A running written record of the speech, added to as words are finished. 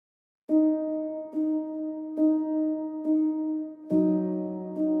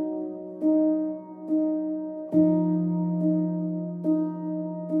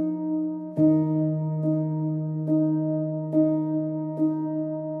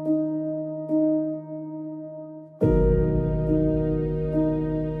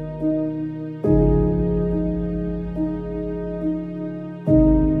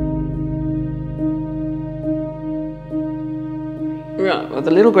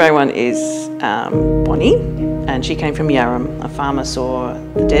little grey one is Bonnie, and she came from Yarram. A farmer saw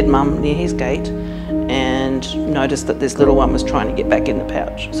the dead mum near his gate and noticed that this little one was trying to get back in the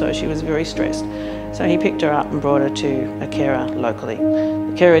pouch. So she was very stressed. So he picked her up and brought her to a carer locally.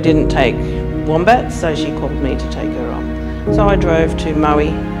 The carer didn't take Wombats, so she called me to take her on. So I drove to Moe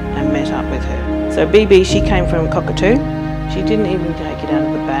and met up with her. So BB, she came from Cockatoo. She didn't even take it out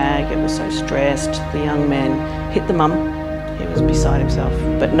of the bag. It was so stressed. The young man hit the mum. He was beside himself,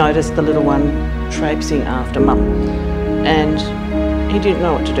 but noticed the little one traipsing after mum. And he didn't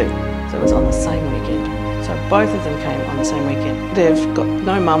know what to do. So it was on the same weekend. So both of them came on the same weekend. They've got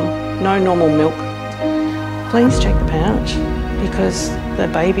no mum, no normal milk. Please check the pouch, because the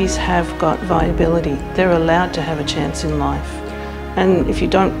babies have got viability. They're allowed to have a chance in life. And if you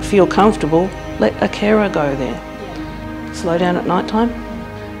don't feel comfortable, let a carer go there. Slow down at night time,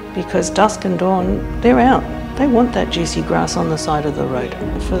 because dusk and dawn, they're out. They want that juicy grass on the side of the road.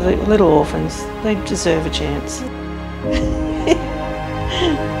 For the little orphans, they deserve a chance.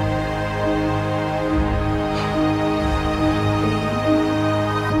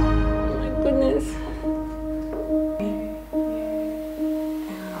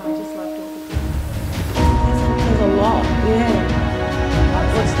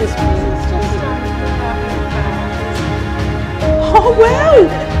 Oh wow!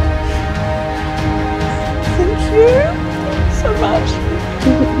 Thank you so much.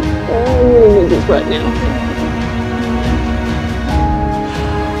 Oh, I really need this right now.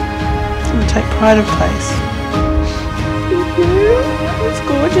 So we take pride of place. Thank you. It's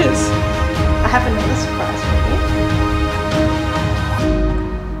gorgeous. I have another surprise for you.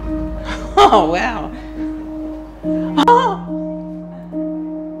 Oh wow!